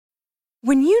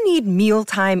When you need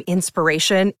mealtime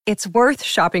inspiration, it's worth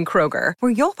shopping Kroger,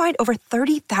 where you'll find over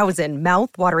 30,000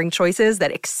 mouth-watering choices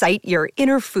that excite your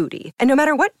inner foodie. And no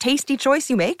matter what tasty choice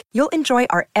you make, you'll enjoy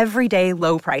our everyday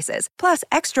low prices, plus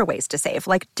extra ways to save,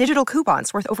 like digital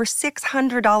coupons worth over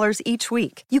 $600 each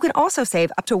week. You can also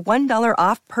save up to $1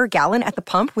 off per gallon at the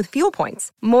pump with fuel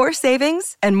points. More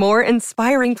savings and more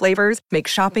inspiring flavors make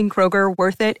shopping Kroger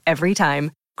worth it every time.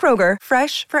 Kroger,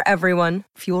 fresh for everyone.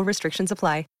 Fuel restrictions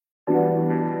apply.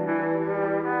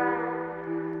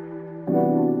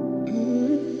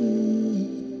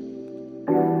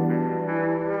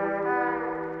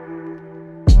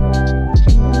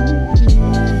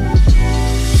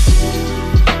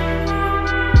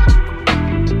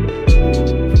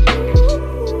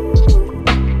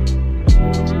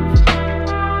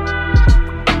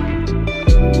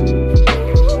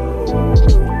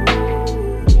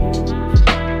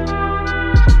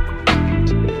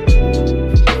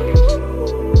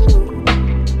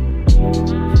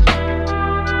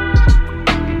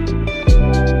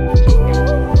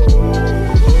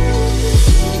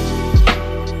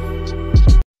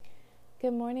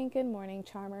 Good morning,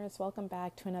 Charmers. Welcome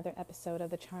back to another episode of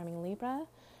The Charming Libra.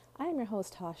 I am your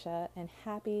host, Tasha, and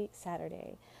happy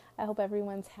Saturday. I hope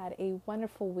everyone's had a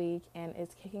wonderful week and is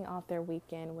kicking off their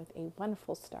weekend with a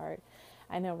wonderful start.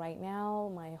 I know right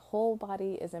now my whole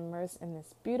body is immersed in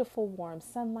this beautiful warm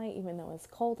sunlight, even though it's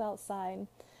cold outside,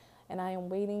 and I am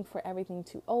waiting for everything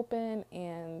to open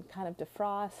and kind of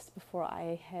defrost before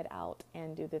I head out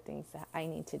and do the things that I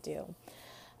need to do.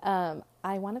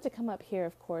 I wanted to come up here,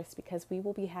 of course, because we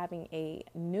will be having a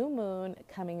new moon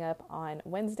coming up on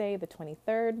Wednesday, the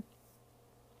 23rd.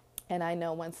 And I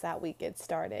know once that week gets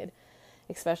started,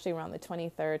 especially around the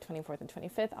 23rd, 24th, and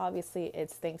 25th, obviously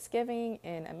it's Thanksgiving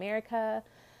in America,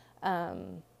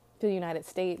 the United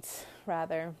States,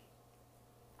 rather.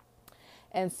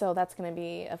 And so that's going to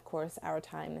be, of course, our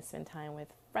time to spend time with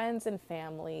friends and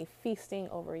family, feasting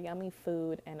over yummy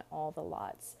food and all the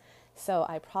lots. So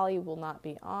I probably will not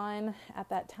be on at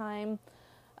that time.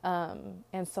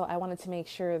 And so I wanted to make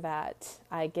sure that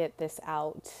I get this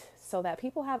out so that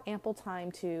people have ample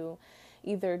time to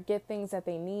either get things that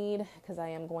they need, because I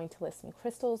am going to list some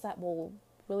crystals that will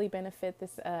really benefit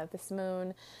this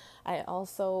moon. I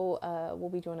also will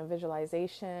be doing a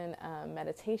visualization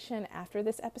meditation after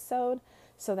this episode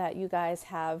so that you guys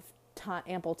have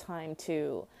ample time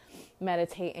to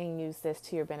meditate and use this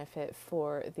to your benefit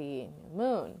for the new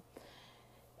moon.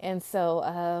 And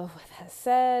so with that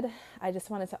said, I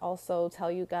just wanted to also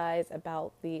tell you guys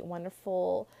about the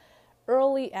wonderful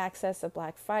early access of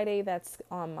Black Friday that's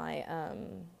on my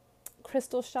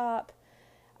crystal shop.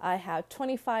 I have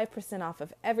 25% off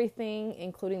of everything,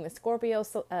 including the Scorpio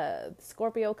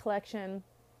collection.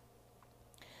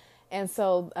 And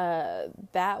so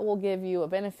that will give you a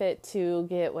benefit to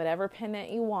get whatever pendant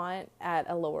you want at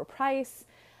a lower price.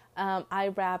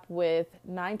 I wrap with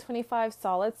 925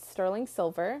 solid sterling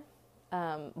silver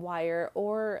wire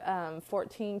or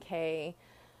 14K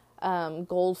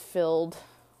gold filled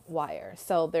wire.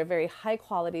 So they're very high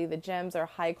quality. The gems are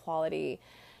high quality.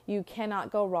 You cannot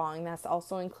go wrong. That's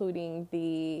also including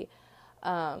the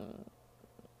home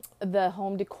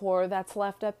decor that's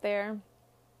left up there.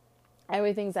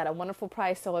 Everything's at a wonderful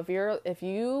price. So if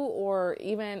you or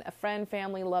even a friend,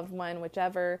 family, loved one,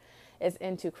 whichever, is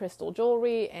into crystal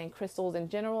jewelry and crystals in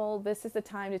general, this is the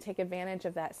time to take advantage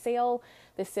of that sale.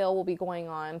 The sale will be going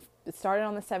on. It started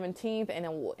on the 17th and it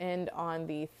will end on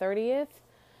the 30th,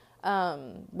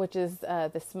 which is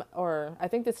I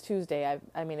think this Tuesday.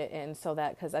 I mean it ends so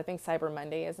that because I think Cyber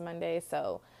Monday is Monday,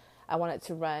 so I want it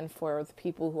to run for the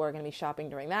people who are going to be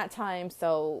shopping during that time.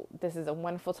 So this is a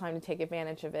wonderful time to take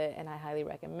advantage of it, and I highly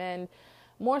recommend.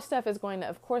 More stuff is going to,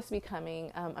 of course, be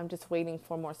coming. I'm just waiting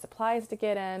for more supplies to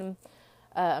get in.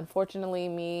 Unfortunately,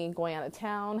 me going out of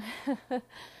town,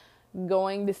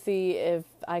 going to see if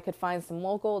I could find some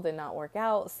local did not work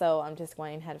out. So I'm just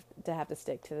going to have to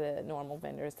stick to the normal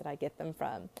vendors that I get them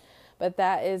from. But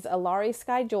that is Alari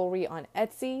Sky Jewelry on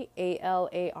Etsy,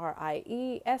 ALARIE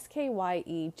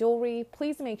Jewelry.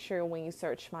 Please make sure when you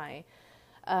search my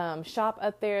shop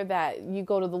up there that you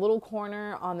go to the little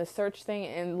corner on the search thing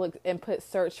and look and put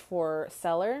search for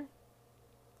seller.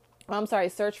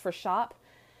 Search for shop.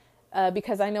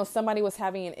 Because I know somebody was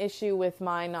having an issue with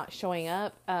mine not showing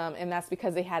up. And that's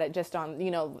because they had it just on,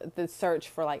 the search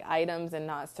for like items and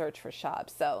not search for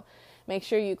shop. So make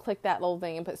sure you click that little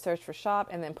thing and put search for shop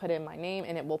and then put in my name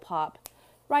and it will pop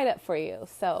right up for you.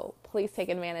 So please take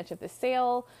advantage of the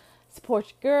sale.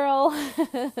 Support your girl.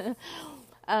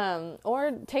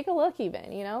 Or take a look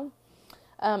even,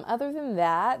 Other than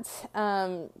that,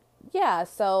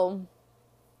 so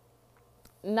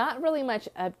not really much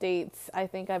updates. I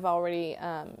think I've already,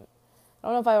 I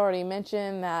don't know if I already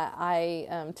mentioned that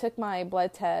I took my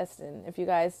blood test, and if you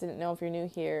guys didn't know, if you're new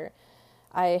here,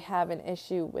 I have an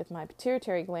issue with my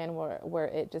pituitary gland where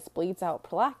it just bleeds out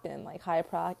prolactin, like high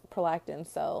prolactin.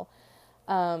 So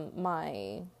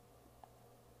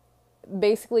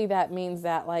basically that means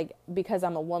that, like, because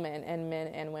I'm a woman and men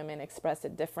and women express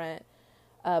it different,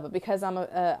 but because I'm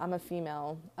a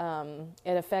female,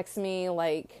 it affects me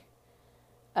like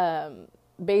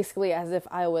basically as if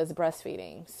I was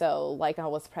breastfeeding, so like I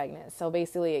was pregnant. So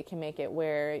basically it can make it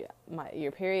where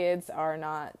your periods are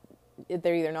not,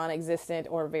 they're either non-existent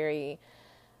or very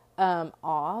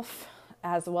off,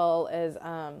 as well as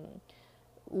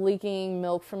leaking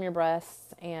milk from your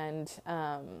breasts and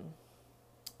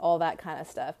all that kind of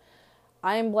stuff.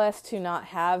 I'm blessed to not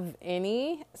have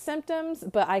any symptoms,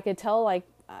 but I could tell, like,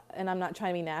 and I'm not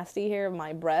trying to be nasty here,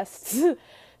 my breasts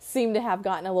seem to have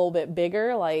gotten a little bit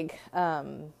bigger. Like,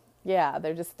 yeah,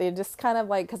 they just kind of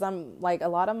like, cause I'm like, a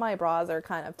lot of my bras are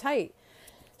kind of tight.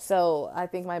 So I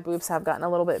think my boobs have gotten a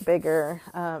little bit bigger.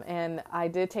 And I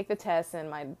did take the test, and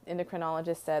my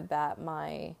endocrinologist said that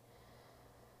my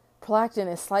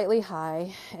prolactin is slightly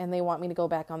high, and they want me to go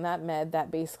back on that med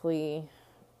that basically,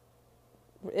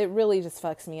 it really just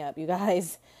fucks me up, you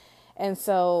guys. And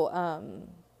so,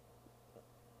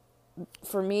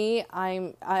 for me,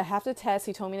 I have to test.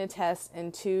 He told me to test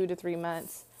in 2 to 3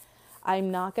 months.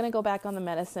 I'm not going to go back on the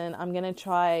medicine. I'm going to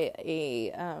try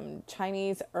a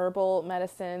Chinese herbal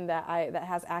medicine that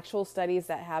has actual studies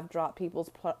that have dropped people's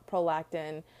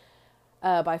prolactin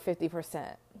by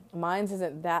 50%. Mine's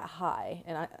isn't that high,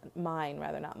 and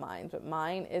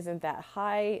mine isn't that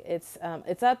high. It's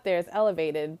up there, it's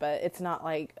elevated, but it's not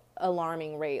like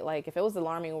alarming rate. Like if it was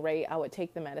alarming rate, I would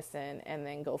take the medicine and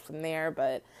then go from there.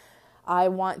 But I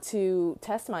want to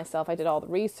test myself. I did all the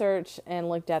research and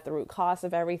looked at the root cause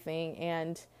of everything,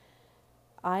 and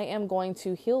I am going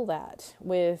to heal that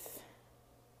with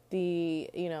the,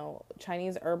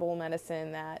 Chinese herbal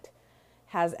medicine that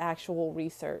has actual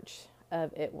research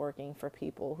of it working for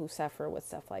people who suffer with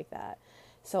stuff like that.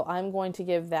 So I'm going to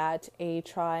give that a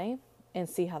try and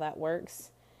see how that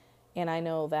works. And I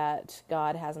know that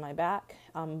God has my back.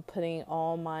 I'm putting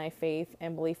all my faith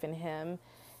and belief in Him,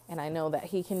 and I know that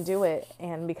He can do it.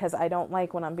 And because I don't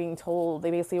like when I'm being told,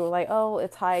 they basically were like, oh,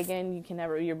 it's high again.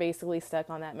 You're basically stuck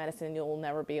on that medicine, and you'll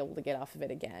never be able to get off of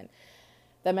it again.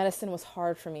 That medicine was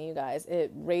hard for me, you guys.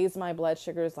 It raised my blood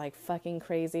sugars like fucking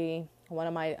crazy. One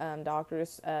of my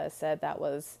doctors said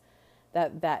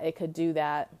that it could do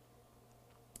that.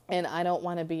 And I don't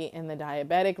want to be in the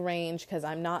diabetic range because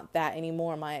I'm not that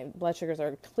anymore. My blood sugars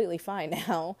are completely fine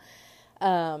now.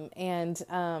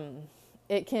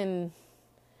 It can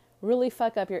really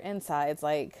fuck up your insides.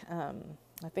 Like,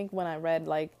 I think when I read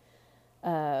like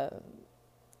side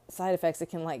effects, it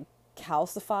can like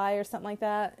calcify or something like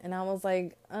that. And I was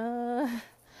like,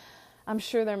 I'm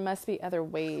sure there must be other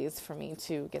ways for me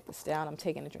to get this down. I'm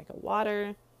taking a drink of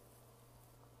water.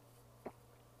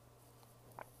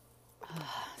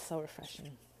 So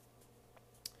refreshing.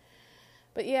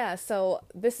 But yeah, so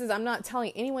I'm not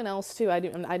telling anyone else to. I do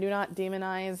not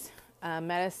demonize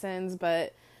medicines,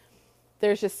 but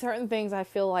there's just certain things I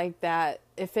feel like that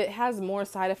if it has more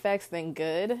side effects than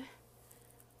good,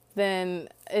 then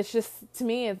it's just, to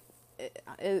me,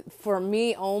 for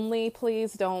me only,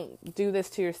 please don't do this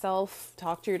to yourself.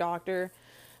 Talk to your doctor.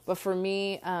 But for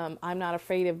me, I'm not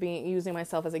afraid of using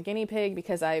myself as a guinea pig,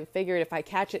 because I figured if I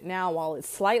catch it now while it's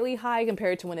slightly high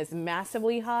compared to when it's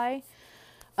massively high,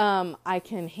 I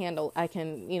can handle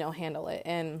it.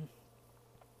 And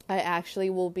I actually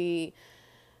will be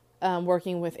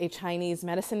working with a Chinese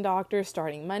medicine doctor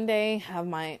starting Monday.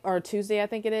 Tuesday, I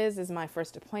think it is my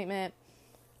first appointment.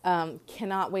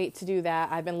 Cannot wait to do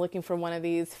that. I've been looking for one of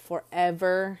these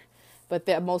forever, but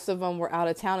most of them were out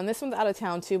of town, and this one's out of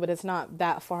town too, but it's not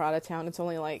that far out of town. It's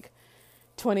only like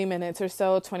 20 minutes or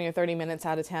so, 20 or 30 minutes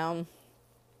out of town.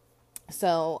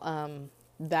 So,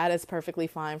 that is perfectly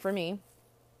fine for me.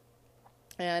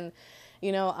 And,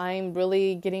 I'm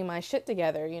really getting my shit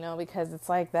together, because it's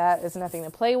like that is nothing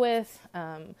to play with.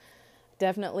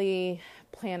 Definitely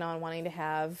plan on wanting to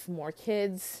have more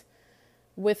kids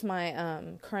with my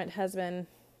current husband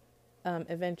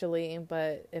eventually,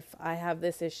 but if I have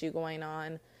this issue going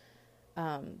on,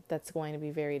 that's going to be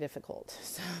very difficult.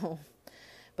 So,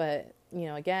 but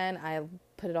again, I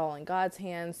put it all in God's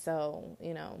hands. So,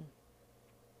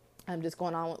 I'm just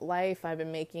going on with life. I've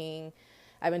been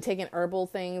taking herbal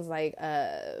things like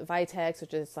Vitex,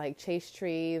 which is like chase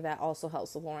tree, that also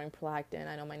helps with lowering prolactin.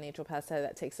 I know my naturopath said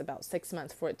that takes about 6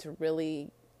 months for it to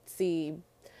really see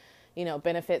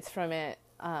benefits from it.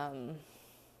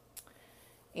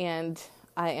 And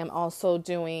I am also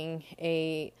doing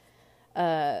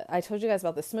I told you guys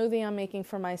about the smoothie I'm making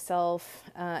for myself.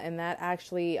 And that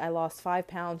actually, I lost 5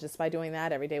 pounds just by doing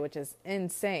that every day, which is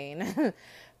insane.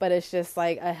 But it's just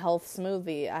like a health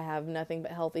smoothie. I have nothing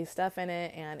but healthy stuff in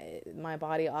it, and my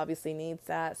body obviously needs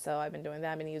that. So I've been doing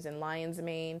that. I've been using lion's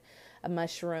mane, a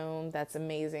mushroom that's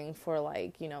amazing for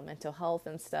like, mental health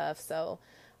and stuff. So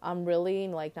I'm really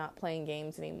like not playing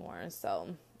games anymore.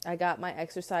 So I got my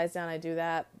exercise down. I do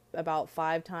that about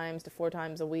 5 times to 4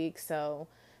 times a week. So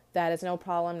that is no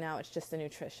problem. Now it's just the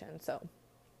nutrition. So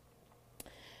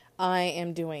I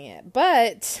am doing it.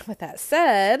 But with that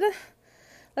said,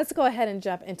 let's go ahead and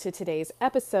jump into today's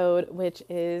episode, which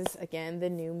is, again, the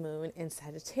new moon in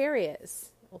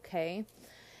Sagittarius. Okay.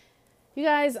 You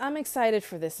guys, I'm excited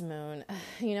for this moon.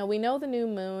 We know the new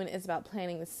moon is about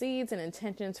planting the seeds and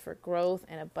intentions for growth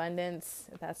and abundance.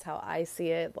 That's how I see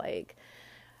it. Like,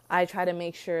 I try to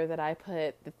make sure that I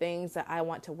put the things that I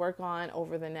want to work on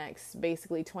over the next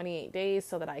basically 28 days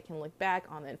so that I can look back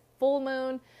on the full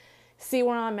moon, see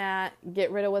where I'm at,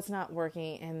 get rid of what's not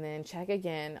working, and then check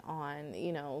again on,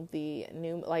 the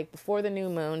new, like before the new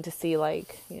moon to see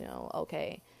like,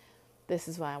 okay, this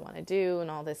is what I want to do and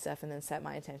all this stuff, and then set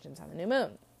my intentions on the new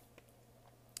moon.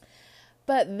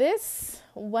 But this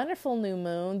wonderful new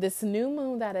moon, this new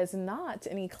moon that is not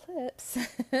an eclipse,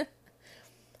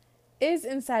 is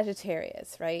in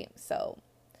Sagittarius, right? So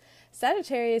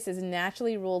Sagittarius is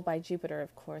naturally ruled by Jupiter,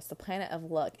 of course, the planet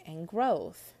of luck and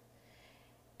growth.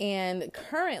 And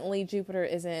currently Jupiter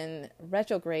is in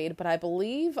retrograde, but I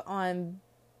believe on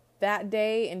that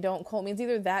day, and don't quote me, it's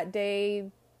either that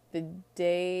day, the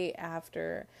day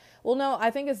after. Well, no, I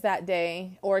think it's that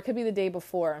day, or it could be the day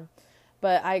before.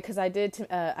 But I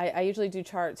usually do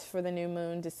charts for the new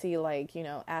moon to see like,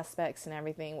 aspects and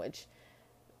everything, which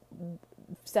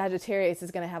Sagittarius is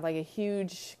going to have like a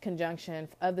huge conjunction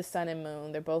of the sun and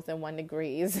moon. They're both in 1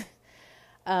 degrees.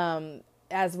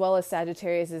 As well as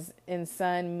Sagittarius is in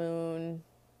sun, moon,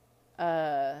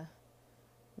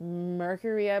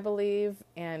 Mercury, I believe,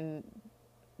 and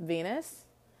Venus.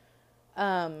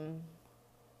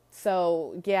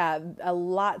 So yeah,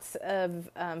 lots of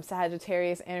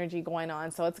Sagittarius energy going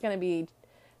on. So it's going to be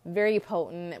very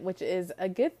potent, which is a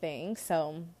good thing.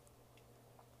 So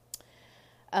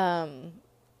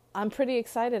I'm pretty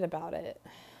excited about it.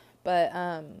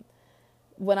 But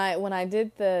when I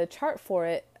did the chart for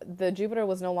it, the Jupiter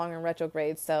was no longer in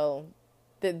retrograde. So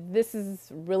this is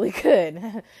really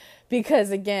good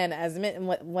because, again, as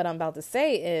what I'm about to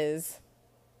say is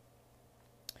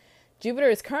Jupiter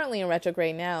is currently in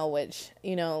retrograde now, which,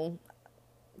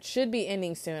 should be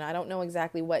ending soon. I don't know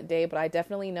exactly what day, but I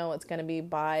definitely know it's going to be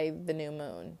by the new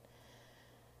moon.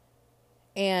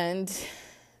 And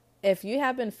if you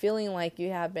have been feeling like you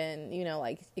have been,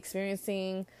 like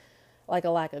experiencing like a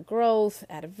lack of growth,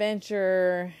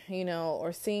 adventure,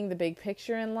 or seeing the big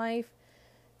picture in life,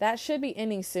 that should be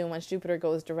ending soon once Jupiter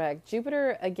goes direct.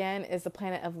 Jupiter, again, is the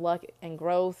planet of luck and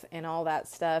growth and all that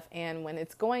stuff. And when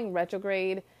it's going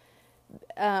retrograde,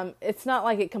 it's not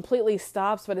like it completely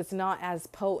stops, but it's not as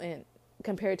potent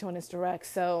compared to when it's direct.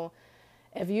 So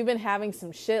if you've been having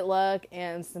some shit luck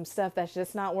and some stuff that's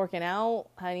just not working out,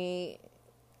 honey,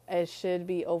 it should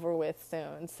be over with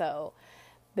soon. So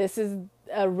this is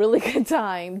a really good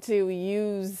time to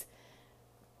use,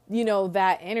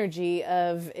 that energy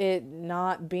of it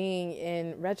not being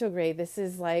in retrograde. This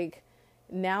is like,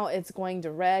 now it's going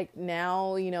direct.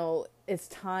 Now, it's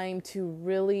time to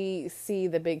really see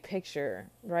the big picture,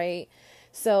 right?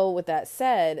 So with that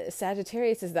said,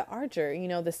 Sagittarius is the archer,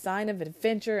 the sign of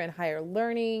adventure and higher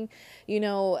learning,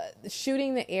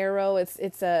 shooting the arrow.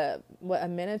 It's a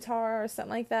minotaur or something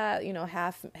like that,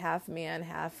 half man,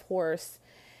 half horse.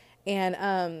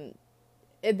 And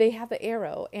they have the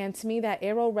arrow. And to me, that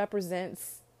arrow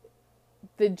represents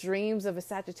the dreams of a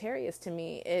Sagittarius to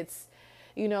me. It's,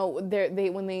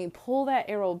 when they pull that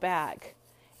arrow back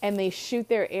and they shoot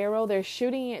their arrow, they're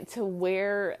shooting it to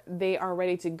where they are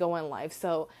ready to go in life.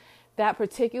 So that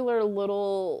particular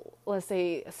little, let's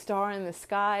say, star in the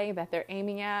sky that they're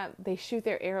aiming at, they shoot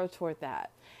their arrow toward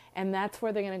that. And that's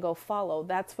where they're going to go follow.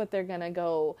 That's what they're going to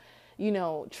go,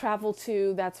 travel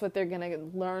to. That's what they're going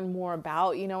to learn more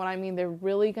about. You know what I mean? They're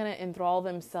really going to enthrall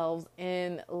themselves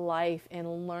in life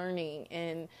and learning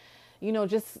and,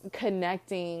 just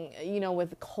connecting,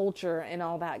 with culture and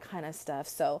all that kind of stuff.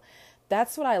 So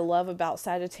that's what I love about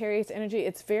Sagittarius energy.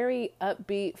 It's very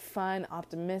upbeat, fun,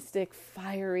 optimistic,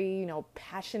 fiery,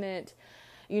 passionate,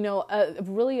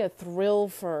 really a thrill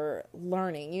for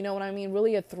learning. You know what I mean?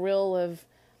 Really a thrill of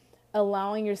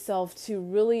allowing yourself to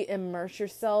really immerse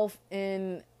yourself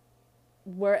in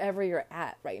wherever you're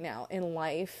at right now in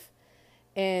life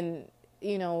in,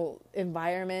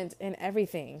 environment and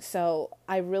everything. So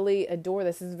I really adore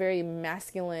this. This is very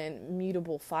masculine,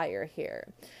 mutable fire here.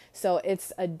 So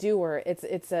it's a doer.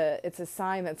 It's a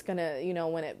sign that's gonna,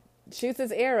 when it shoots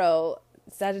its arrow,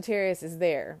 Sagittarius is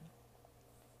there,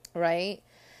 right?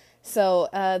 So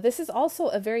this is also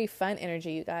a very fun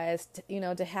energy, you guys,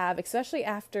 to have, especially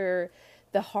after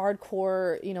the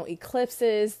hardcore,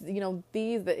 eclipses.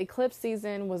 The eclipse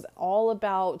season was all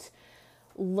about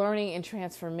learning and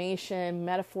transformation,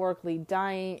 metaphorically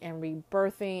dying and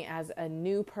rebirthing as a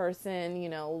new person,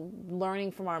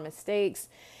 learning from our mistakes.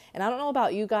 And I don't know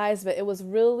about you guys, but it was a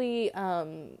really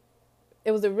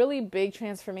big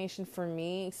transformation for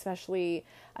me, especially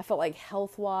I felt like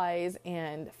health wise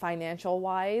and financial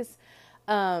wise.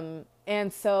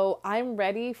 And so I'm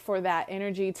ready for that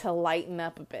energy to lighten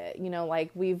up a bit.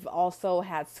 Like we've also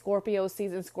had Scorpio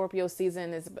season. Scorpio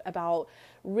season is about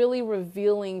really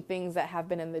revealing things that have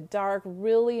been in the dark,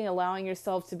 really allowing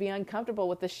yourself to be uncomfortable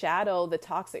with the shadow, the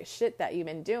toxic shit that you've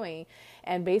been doing,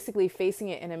 and basically facing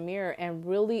it in a mirror and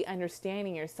really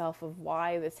understanding yourself of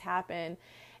why this happened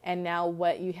and now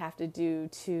what you have to do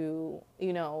to,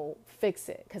 fix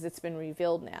it, because it's been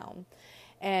revealed now.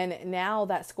 And now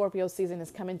that Scorpio season is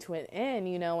coming to an end,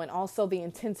 and also the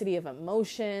intensity of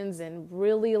emotions and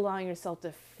really allowing yourself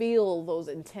to feel those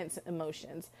intense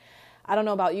emotions. I don't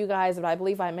know about you guys, but I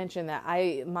believe I mentioned that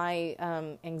my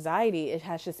anxiety, it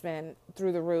has just been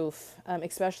through the roof,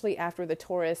 especially after the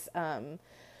Taurus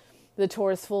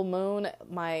full moon.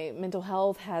 My mental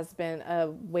health has been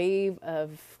a wave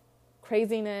of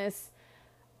craziness.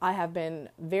 I have been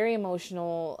very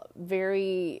emotional,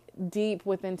 very deep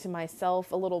within to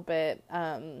myself a little bit.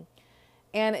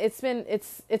 And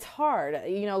it's hard,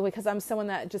 because I'm someone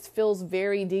that just feels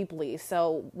very deeply.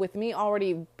 So with me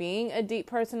already being a deep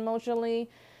person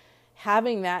emotionally,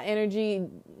 having that energy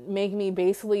make me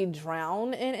basically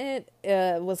drown in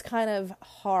it, was kind of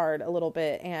hard a little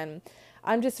bit. And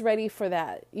I'm just ready for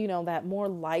that, that more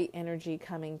light energy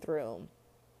coming through.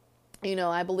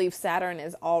 I believe Saturn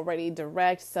is already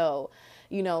direct. So,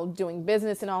 doing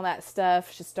business and all that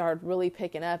stuff should start really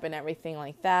picking up and everything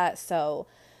like that. So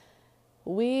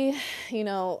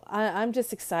I'm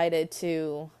just excited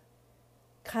to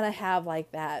kind of have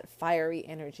like that fiery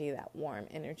energy, that warm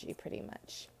energy pretty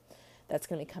much that's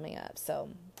going to be coming up. So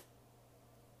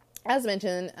as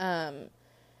mentioned,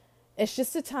 it's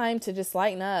just a time to just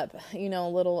lighten up, a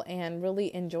little and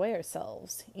really enjoy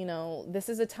ourselves. This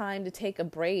is a time to take a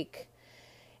break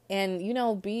and,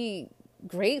 be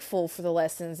grateful for the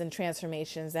lessons and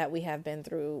transformations that we have been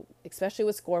through, especially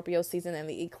with Scorpio season and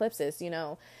the eclipses.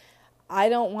 I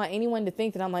don't want anyone to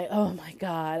think that I'm like, oh my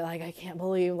God, like, I can't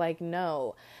believe, like,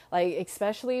 no, like,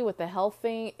 especially with the health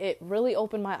thing, it really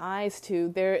opened my eyes to,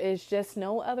 there is just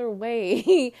no other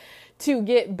way to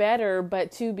get better,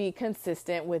 but to be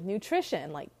consistent with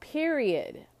nutrition, like,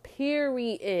 period.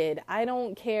 I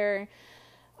don't care.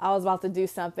 I was about to do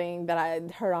something that I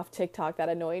heard off TikTok that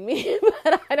annoyed me,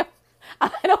 but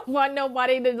I don't want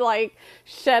nobody to like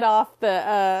shut off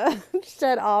the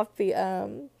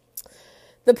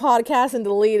podcast and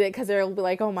delete it, because they'll be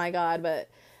like, oh my God. But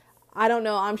I don't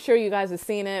know. I'm sure you guys have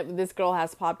seen it. This girl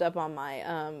has popped up on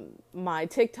my my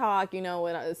TikTok,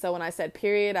 so when I said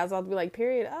period, I was about to be like,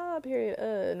 period,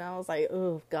 and I was like,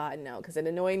 oh God, no, because it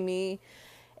annoyed me.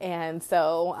 And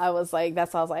so I was like,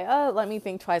 that's why I was like, oh, let me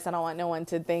think twice. I don't want no one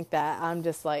to think that I'm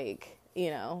just like,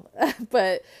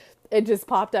 but it just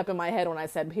popped up in my head when I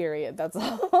said period. That's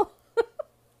all.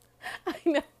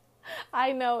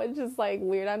 I know. It's just like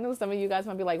weird. I know some of you guys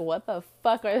might be like, what the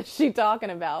fuck is she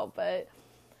talking about? But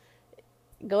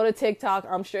go to TikTok.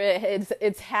 I'm sure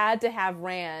it's had to have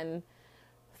ran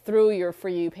through your For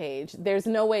You page. There's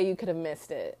no way you could have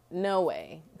missed it. No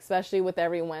way. Especially with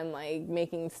everyone like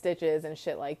making stitches and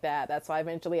shit like that. That's why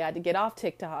eventually I had to get off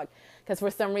TikTok, because for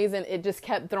some reason it just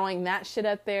kept throwing that shit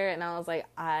up there, and I was like,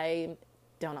 I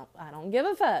don't know. I don't give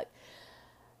a fuck.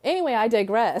 Anyway, I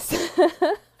digress.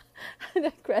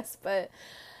 But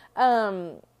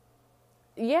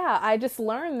yeah, I just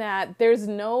learned that there's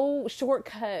no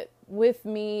shortcut with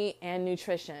me and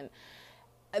nutrition.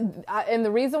 And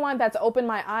the reason why that's opened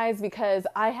my eyes, because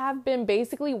I have been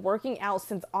basically working out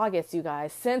since August, you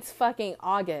guys, since fucking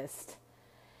August.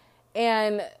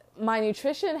 And my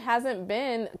nutrition hasn't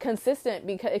been consistent,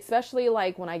 because especially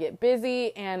like when I get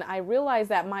busy, and I realize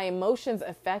that my emotions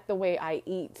affect the way I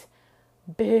eat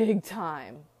big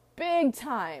time.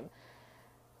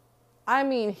 I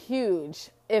mean, huge.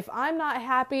 If I'm not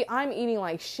happy, I'm eating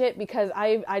like shit, because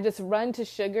I just run to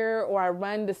sugar, or I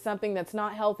run to something that's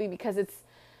not healthy, because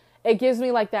it gives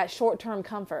me like that short-term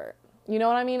comfort. You know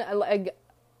what I mean? Like,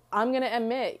 I'm going to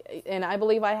admit, and I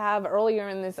believe I have earlier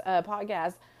in this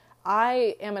podcast,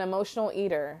 I am an emotional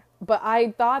eater. But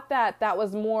I thought that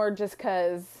was more just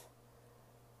because,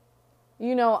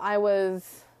 I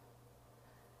was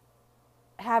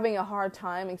having a hard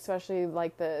time, especially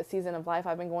like the season of life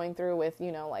I've been going through with,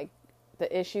 like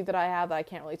the issue that I have that I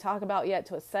can't really talk about yet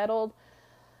till it's settled.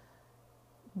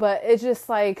 But it's just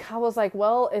like, I was like,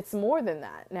 well, it's more than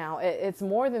that now. It's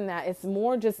more than that. It's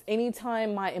more just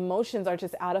anytime my emotions are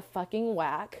just out of fucking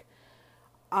whack,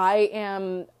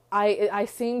 I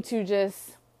seem to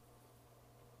just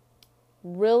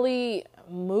really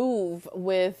move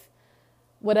with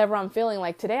whatever I'm feeling.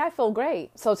 Like today I feel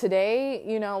great. So today,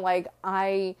 like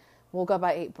I woke up,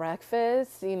 I ate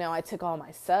breakfast, I took all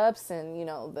my subs and,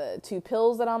 the 2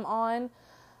 pills that I'm on.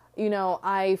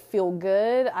 I feel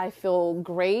good. I feel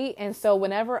great. And so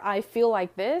whenever I feel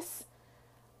like this,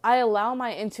 I allow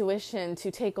my intuition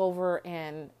to take over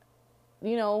and,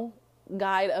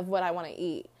 guide of what I want to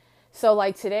eat. So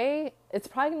like today, it's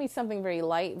probably gonna be something very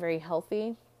light, very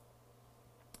healthy.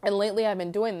 And lately I've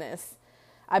been doing this.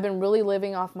 I've been really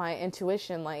living off my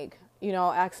intuition. Like,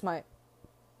 I'll ask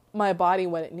my body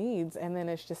what it needs. And then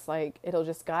it's just like, it'll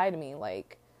just guide me.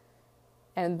 Like,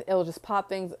 and it'll just pop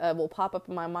things, will pop up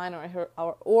in my mind, or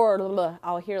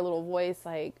I'll hear a little voice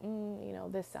like,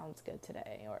 this sounds good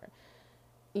today, or,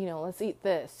 let's eat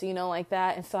this, like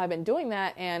that. And so I've been doing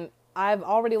that, and I've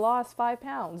already lost 5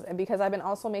 pounds. And because I've been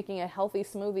also making a healthy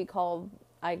smoothie called,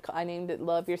 I named it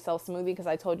Love Yourself Smoothie, because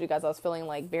I told you guys I was feeling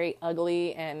like very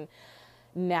ugly and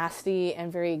nasty and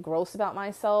very gross about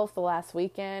myself the last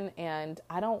weekend, and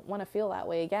I don't want to feel that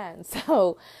way again.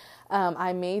 So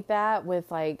I made that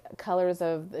with like colors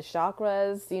of the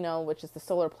chakras, which is the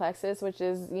solar plexus, which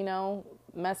is,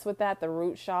 mess with that, the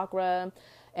root chakra,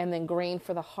 and then green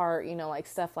for the heart, like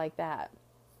stuff like that.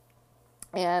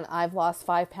 And I've lost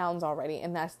 5 pounds already.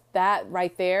 And that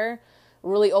right there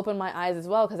really opened my eyes as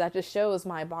well, because that just shows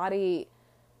my body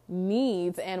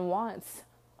needs and wants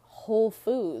whole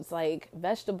foods like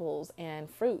vegetables and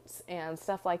fruits and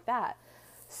stuff like that.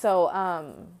 So,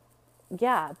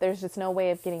 yeah, there's just no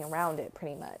way of getting around it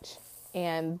pretty much.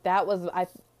 And that was,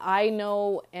 I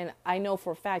know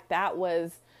for a fact that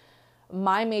was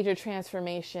my major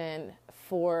transformation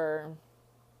for,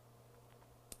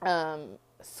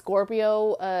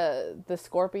 Scorpio, the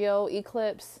Scorpio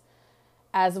eclipse,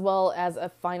 as well as a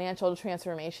financial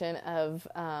transformation of,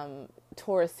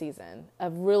 Taurus season,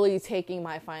 of really taking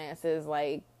my finances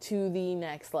like to the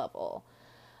next level.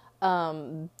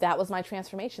 That was my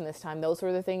transformation this time. Those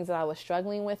were the things that I was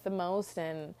struggling with the most.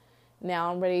 And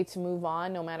now I'm ready to move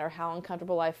on, no matter how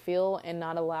uncomfortable I feel, and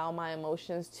not allow my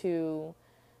emotions to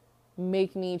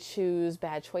make me choose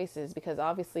bad choices, because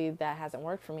obviously that hasn't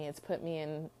worked for me. It's put me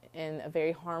in a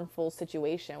very harmful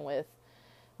situation with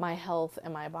my health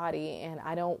and my body. And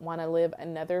I don't want to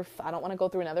I don't want to go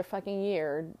through another fucking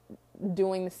year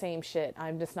doing the same shit.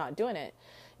 I'm just not doing it.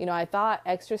 I thought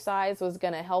exercise was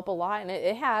going to help a lot, and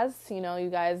it has. You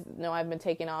guys know I've been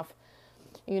taking off,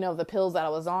 the pills that I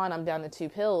was on. I'm down to 2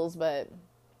 pills, but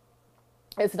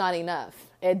it's not enough.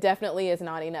 It definitely is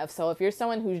not enough. So if you're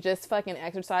someone who's just fucking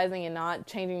exercising and not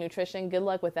changing nutrition, good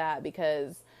luck with that,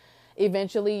 because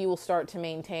eventually you will start to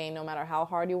maintain. No matter how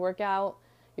hard you work out,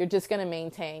 you're just going to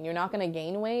maintain. You're not going to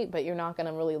gain weight, but you're not going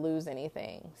to really lose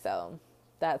anything. So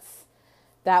that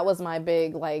was my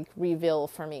big reveal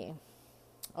for me.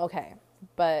 Okay,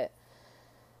 but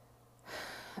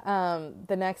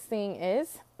the next thing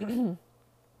is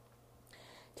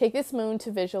take this moon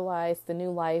to visualize the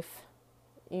new life,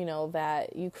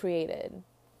 that you created.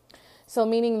 So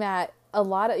meaning that a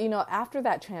lot of, after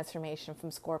that transformation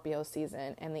from Scorpio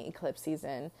season and the eclipse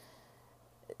season,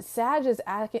 Sag is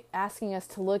asking us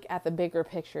to look at the bigger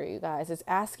picture, you guys. It's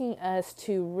asking us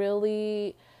to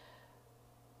really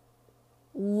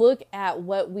look at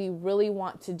what we really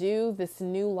want to do, this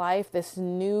new life, this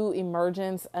new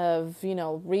emergence of,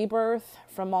 rebirth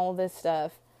from all this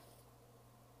stuff,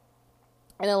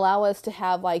 and allow us to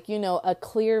have a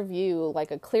clear view,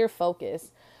 a clear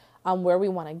focus on where we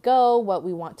want to go, what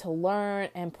we want to learn,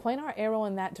 and point our arrow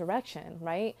in that direction,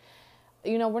 right?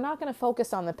 We're not going to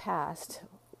focus on the past.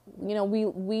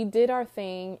 We did our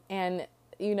thing, and,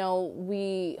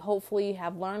 we hopefully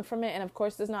have learned from it. And of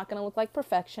course, it's not going to look like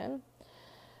perfection.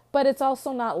 But it's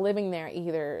also not living there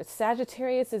either.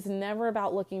 Sagittarius is never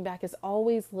about looking back. It's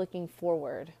always looking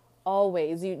forward.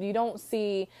 Always. You don't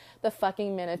see the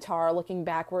fucking Minotaur looking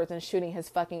backwards and shooting his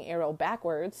fucking arrow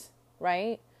backwards,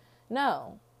 right?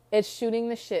 No. It's shooting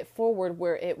the shit forward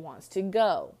where it wants to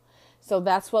go. So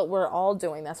that's what we're all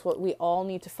doing. That's what we all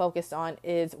need to focus on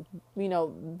is,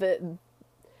 the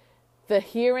the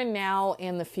here and now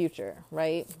and the future,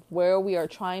 right? Where we are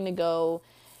trying to go,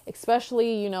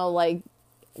 especially, like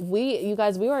you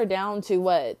guys, we are down to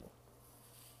what?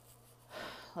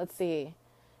 Let's see.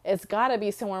 It's got to be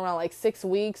somewhere around like 6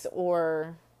 weeks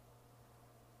or,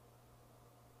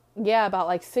 yeah, about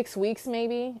like 6 weeks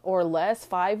maybe or less,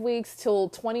 5 weeks till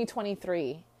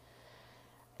 2023.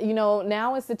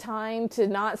 Now is the time to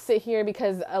not sit here,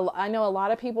 because I know a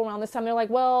lot of people around this time, they're like,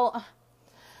 well,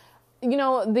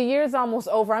 the year's almost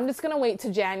over. I'm just going to wait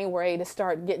to January to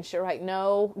start getting shit right.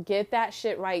 No, get that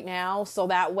shit right now. So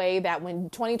that way that when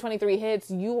 2023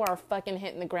 hits, you are fucking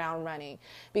hitting the ground running.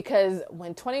 Because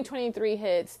when 2023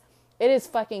 hits, it is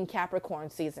fucking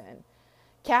Capricorn season.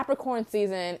 Capricorn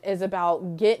season is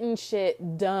about getting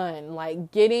shit done,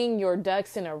 like getting your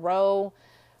ducks in a row,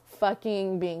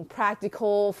 fucking being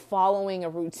practical, following a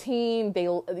routine.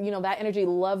 That energy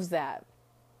loves that.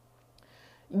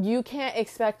 You can't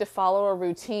expect to follow a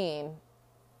routine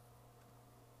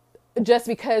just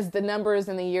because the numbers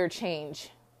in the year change.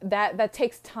 That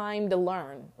takes time to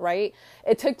learn, right?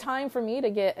 It took time for me to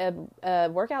get a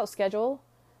workout schedule.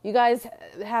 You guys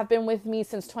have been with me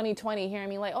since 2020, hearing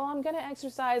me like, oh, I'm going to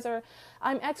exercise, or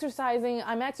I'm exercising,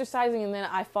 and then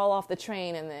I fall off the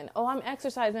train, and then, oh, I'm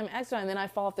exercising, and then I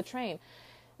fall off the train.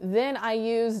 Then I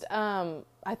used,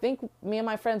 I think me and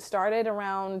my friends started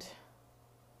around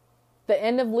the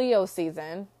end of Leo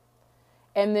season,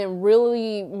 and then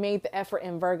really made the effort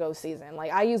in Virgo season.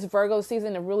 Like, I used Virgo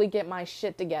season to really get my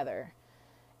shit together.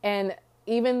 And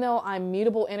even though I'm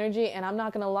mutable energy, and I'm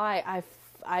not going to lie,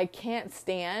 I can't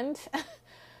stand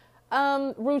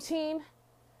routine,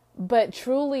 but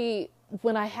truly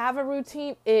when I have a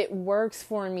routine, it works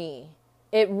for me.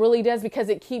 It really does, because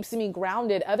it keeps me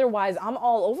grounded. Otherwise, I'm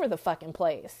all over the fucking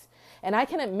place. And I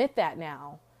can admit that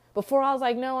now. Before I was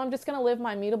like, no, I'm just going to live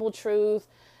my mutable truth,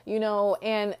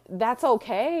 and that's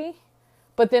okay.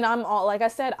 But then I'm all, like I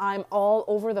said, I'm all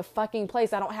over the fucking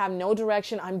place. I don't have no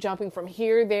direction. I'm jumping from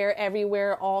here, there,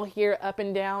 everywhere, all here, up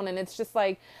and down. And it's just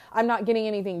like, I'm not getting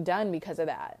anything done because of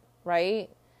that, right?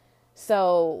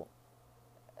 So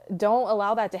don't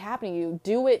allow that to happen to you.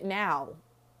 Do it now.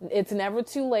 It's never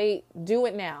too late. Do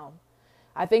it now.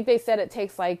 I think they said it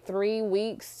takes like 3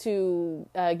 weeks to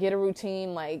get a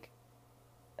routine like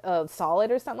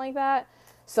solid or something like that.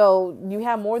 So you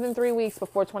have more than 3 weeks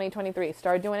before 2023.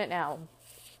 Start doing it now.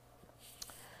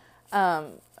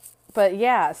 But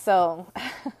yeah, so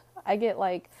I get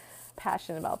like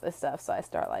passionate about this stuff. So I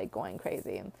start like going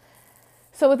crazy.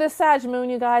 So with this Sag moon,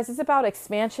 you guys, it's about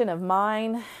expansion of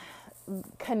mind,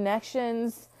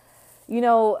 connections,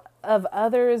 of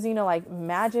others, like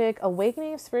magic,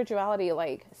 awakening of spirituality.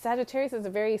 Like Sagittarius is a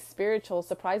very spiritual,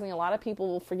 surprisingly, a lot of people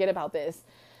will forget about this.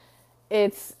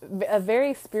 It's a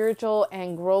very spiritual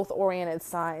and growth-oriented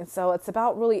sign. So it's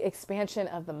about really expansion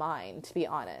of the mind, to be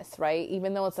honest, right?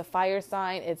 Even though it's a fire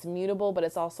sign, it's mutable, but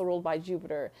it's also ruled by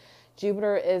Jupiter.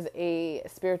 Jupiter is a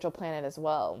spiritual planet as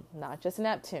well, not just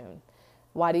Neptune.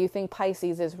 Why do you think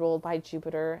Pisces is ruled by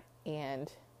Jupiter and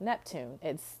Neptune?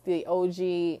 It's the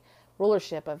OG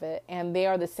rulership of it, and they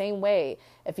are the same way.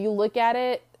 If you look at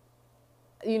it,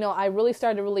 I really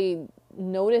started to really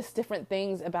notice different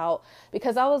things about,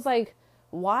 because I was like,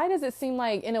 why does it seem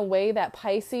like in a way that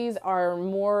Pisces are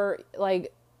more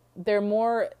like, they're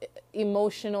more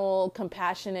emotional,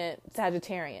 compassionate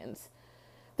Sagittarians.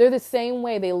 They're the same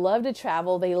way. They love to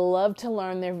travel. They love to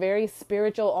learn. They're very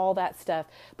spiritual, all that stuff,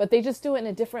 but they just do it in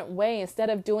a different way. Instead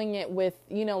of doing it with,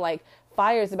 like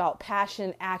fire is about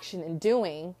passion, action, and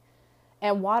doing.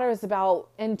 And water is about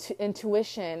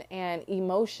intuition and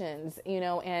emotions,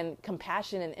 and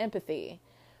compassion and empathy.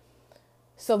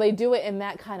 So they do it in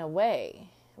that kind of way,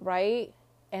 right?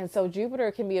 And so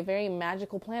Jupiter can be a very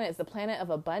magical planet. It's the planet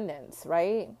of abundance,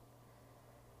 right?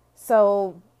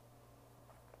 So,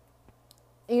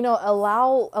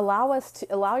 allow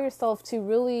yourself to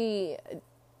really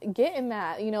get in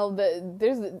that.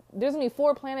 There's gonna be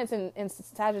 4 planets in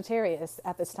Sagittarius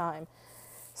at this time.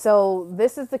 So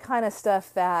this is the kind of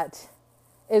stuff that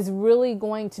is really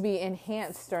going to be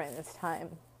enhanced during this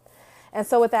time. And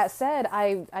so with that said,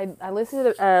 I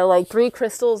listed like 3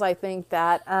 crystals I think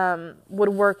that would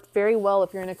work very well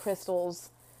if you're into crystals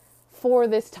for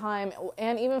this time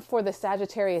and even for the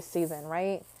Sagittarius season,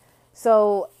 right?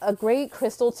 So a great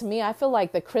crystal to me, I feel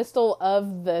like the crystal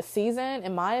of the season,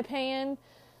 in my opinion,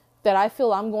 that I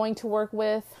feel I'm going to work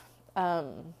with,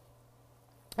 and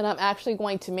I'm actually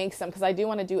going to make some because I do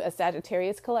want to do a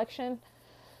Sagittarius collection,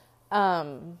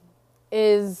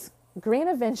 is green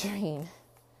aventurine.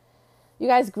 You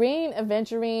guys, green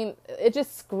aventurine, it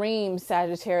just screams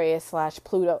Sagittarius /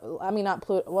 Pluto. I mean, not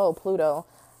Pluto. Whoa, Pluto.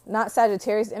 not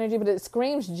Sagittarius energy, but it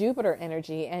screams Jupiter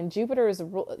energy. And Jupiter is,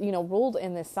 ruled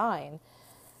in this sign.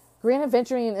 Grand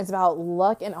adventuring is about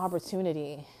luck and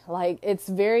opportunity. Like, it's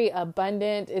very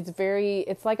abundant.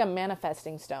 It's like a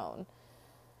manifesting stone.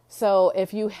 So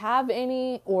if you have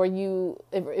any, or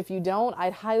if you don't,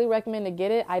 I'd highly recommend to get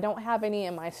it. I don't have any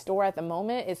in my store at the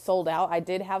moment. It's sold out. I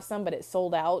did have some, but it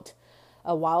sold out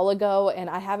a while ago, and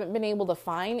I haven't been able to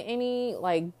find any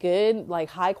like good, like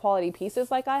high quality pieces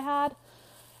like I had.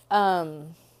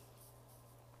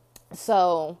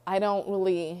 So I don't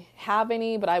really have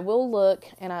any, but I will look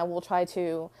and I will try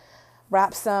to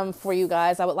wrap some for you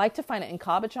guys. I would like to find it in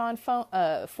cabochon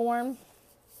form,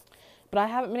 but I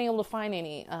haven't been able to find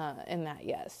any in that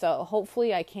yet. So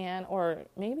hopefully I can, or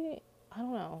maybe, I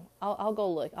don't know. I'll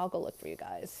go look. I'll go look for you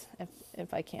guys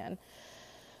if I can.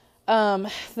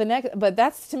 But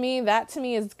that to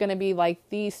me is going to be like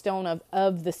the stone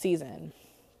of the season.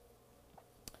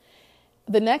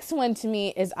 The next one to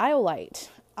me is iolite.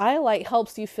 Iolite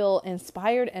helps you feel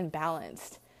inspired and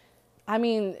balanced. I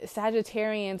mean,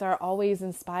 Sagittarians are always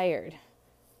inspired.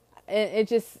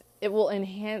 It will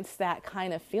enhance that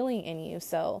kind of feeling in you.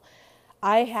 So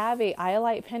I have a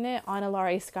iolite pendant on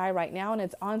Alare Sky right now, and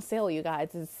it's on sale, you guys.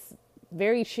 It's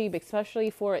very cheap, especially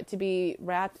for it to be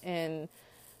wrapped in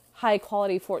high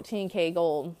quality 14K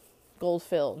gold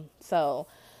filled. So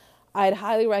I'd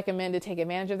highly recommend to take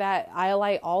advantage of that.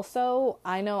 Iolite also,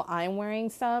 I know I'm wearing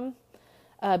some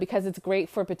because it's great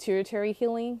for pituitary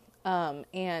healing.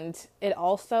 And it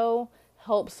also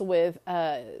helps with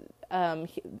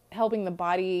helping the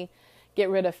body get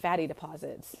rid of fatty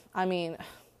deposits. I mean,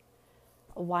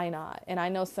 why not? And I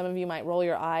know some of you might roll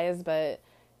your eyes, but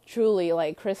truly,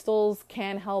 like, crystals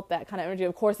can help that kind of energy.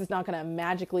 Of course, it's not going to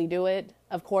magically do it.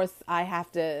 Of course, I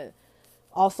have to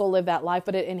also live that life,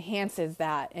 but it enhances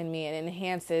that in me. It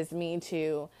enhances me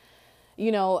to,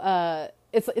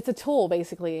 it's a tool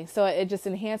basically. So it just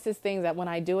enhances things that when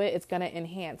I do it, it's going to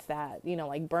enhance that,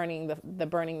 like burning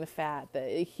the fat,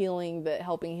 the healing, the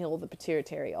helping heal the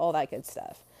pituitary, all that good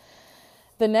stuff.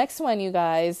 The next one, you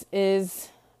guys, is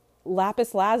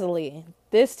lapis lazuli.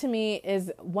 This to me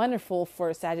is wonderful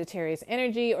for Sagittarius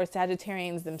energy or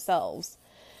Sagittarians themselves.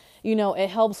 It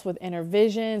helps with inner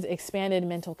visions, expanded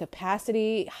mental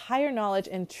capacity, higher knowledge,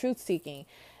 and truth seeking.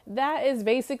 That is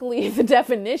basically the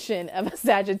definition of a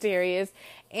Sagittarius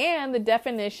and the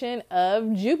definition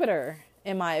of Jupiter,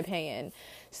 in my opinion.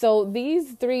 So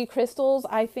these three crystals,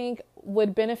 I think,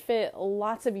 would benefit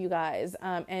lots of you guys.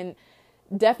 And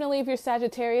definitely if you're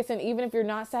Sagittarius, and even if you're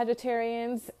not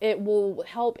Sagittarians, it will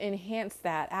help enhance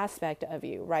that aspect of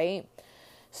you, right?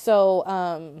 So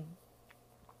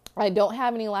I don't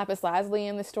have any lapis lazuli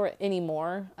in the store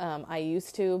anymore. I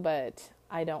used to, but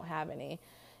I don't have any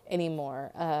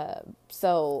anymore.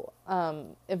 So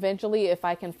eventually, if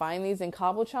I can find these in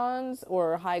cabochons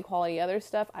or high quality other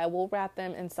stuff, I will wrap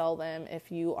them and sell them if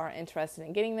you are interested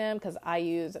in getting them, because I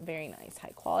use very nice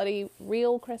high quality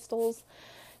real crystals.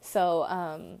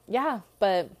 So yeah,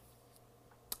 but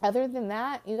other than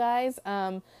that, you guys,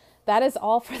 that is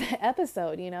all for the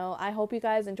episode. I hope you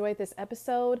guys enjoyed this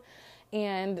episode,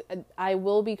 and I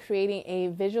will be creating a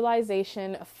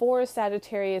visualization for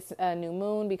Sagittarius New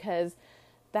Moon, because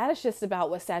that is just about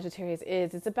what Sagittarius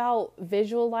is. It's about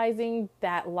visualizing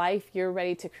that life you're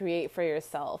ready to create for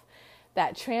yourself.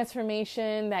 That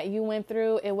transformation that you went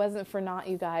through, it wasn't for naught,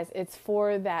 you guys. It's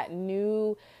for that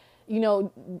new,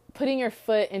 putting your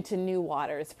foot into new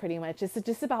waters, pretty much. It's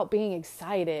just about being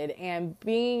excited and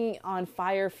being on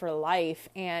fire for life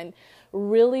and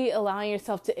really allowing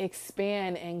yourself to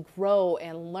expand and grow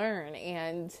and learn.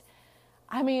 And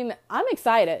I mean, I'm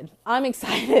excited.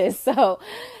 So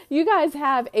you guys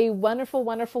have a wonderful,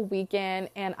 wonderful weekend.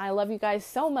 And I love you guys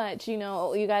so much. You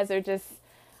guys are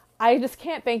I just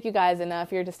can't thank you guys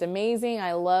enough. You're just amazing.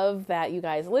 I love that you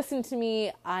guys listen to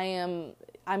me. The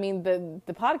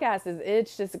podcast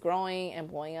it's just growing and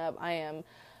blowing up. I am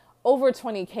over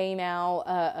 20K now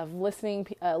of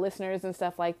listeners and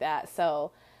stuff like that.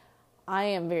 So I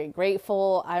am very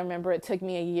grateful. I remember it took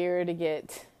me a year to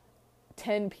get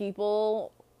 10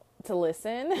 people to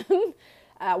listen.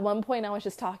 At one point I was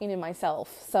just talking to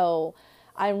myself. So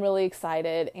I'm really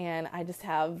excited, and I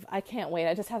can't wait.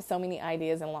 I just have so many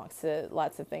ideas and lots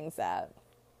of things that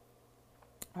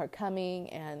are coming,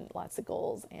 and lots of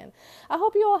goals. And I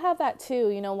hope you all have that too.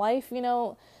 Life,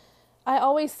 I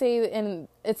always say, and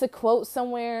it's a quote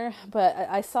somewhere, but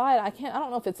I saw it. I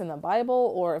don't know if it's in the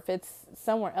Bible or if it's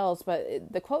somewhere else,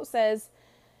 but the quote says,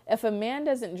 "If a man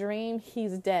doesn't dream,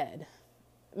 he's dead."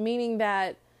 Meaning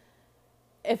that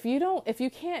if you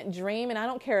can't dream, and I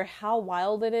don't care how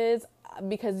wild it is,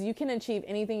 because you can achieve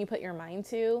anything you put your mind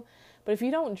to, But if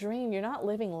you don't dream, you're not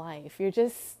living life. You're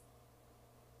just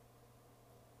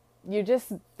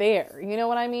there. You know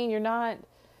what I mean? You're not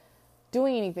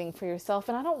doing anything for yourself.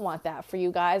 And I don't want that for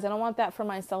you guys. I don't want that for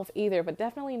myself either, but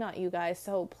definitely not you guys.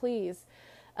 So please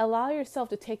allow yourself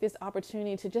to take this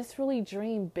opportunity to just really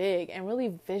dream big and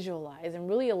really visualize and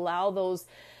really allow those,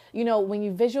 when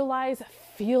you visualize,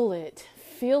 feel it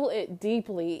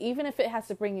deeply, even if it has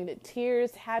to bring you to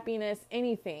tears, happiness,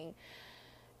 anything.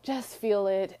 Just feel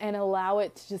it and allow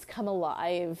it to just come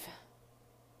alive.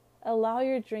 Allow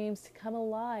your dreams to come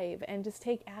alive and just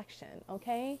take action,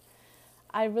 okay?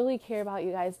 I really care about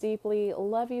you guys deeply.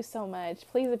 Love you so much.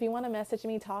 Please, if you want to message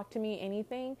me, talk to me,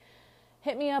 anything,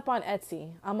 hit me up on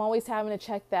Etsy. I'm always having to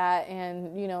check that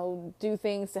and, do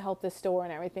things to help the store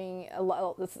and everything.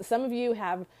 Some of you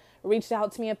have reached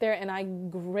out to me up there and I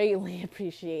greatly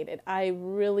appreciate it. I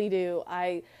really do.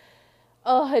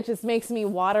 It just makes me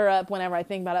water up whenever I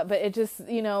think about it. But it just,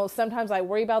 sometimes I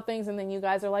worry about things and then you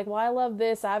guys are like, well, I love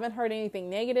this. I haven't heard anything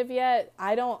negative yet.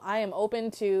 I am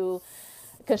open to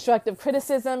constructive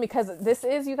criticism because this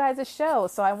is you guys' show.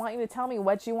 So I want you to tell me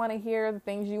what you want to hear, the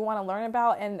things you want to learn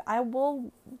about, and I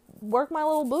will work my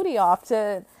little booty off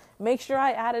to make sure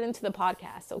I add it into the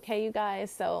podcast. Okay, you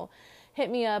guys? So hit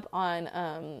me up on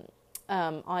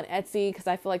Etsy because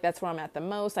I feel like that's where I'm at the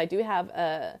most. I do have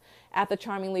at the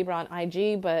Charming Libra on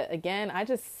IG, but again, I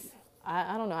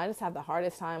don't know. I just have the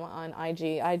hardest time on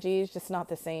IG. IG is just not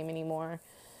the same anymore.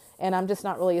 And I'm just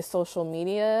not really a social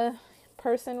media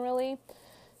person really.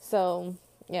 So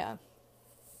yeah,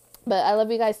 but I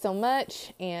love you guys so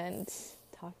much and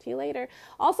talk to you later.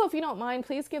 Also, if you don't mind,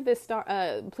 please give this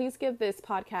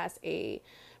podcast a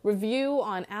review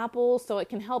on Apple so it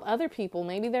can help other people.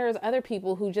 Maybe there's other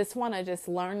people who just want to just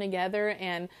learn together,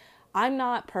 and I'm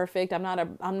not perfect. I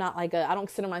don't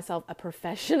consider myself a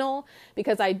professional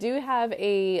because I do have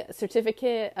a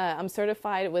certificate. I'm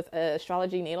certified with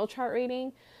astrology natal chart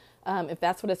reading. If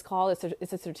that's what it's called,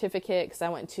 it's a certificate because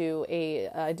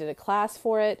I did a class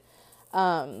for it.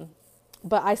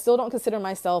 But I still don't consider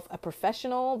myself a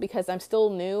professional because I'm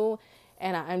still new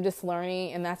and I'm just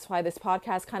learning. And that's why this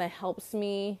podcast kind of helps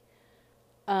me,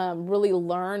 really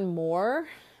learn more,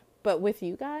 but with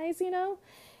you guys,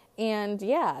 and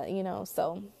yeah,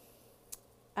 so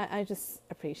I just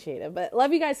appreciate it, but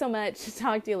love you guys so much.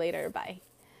 Talk to you later. Bye.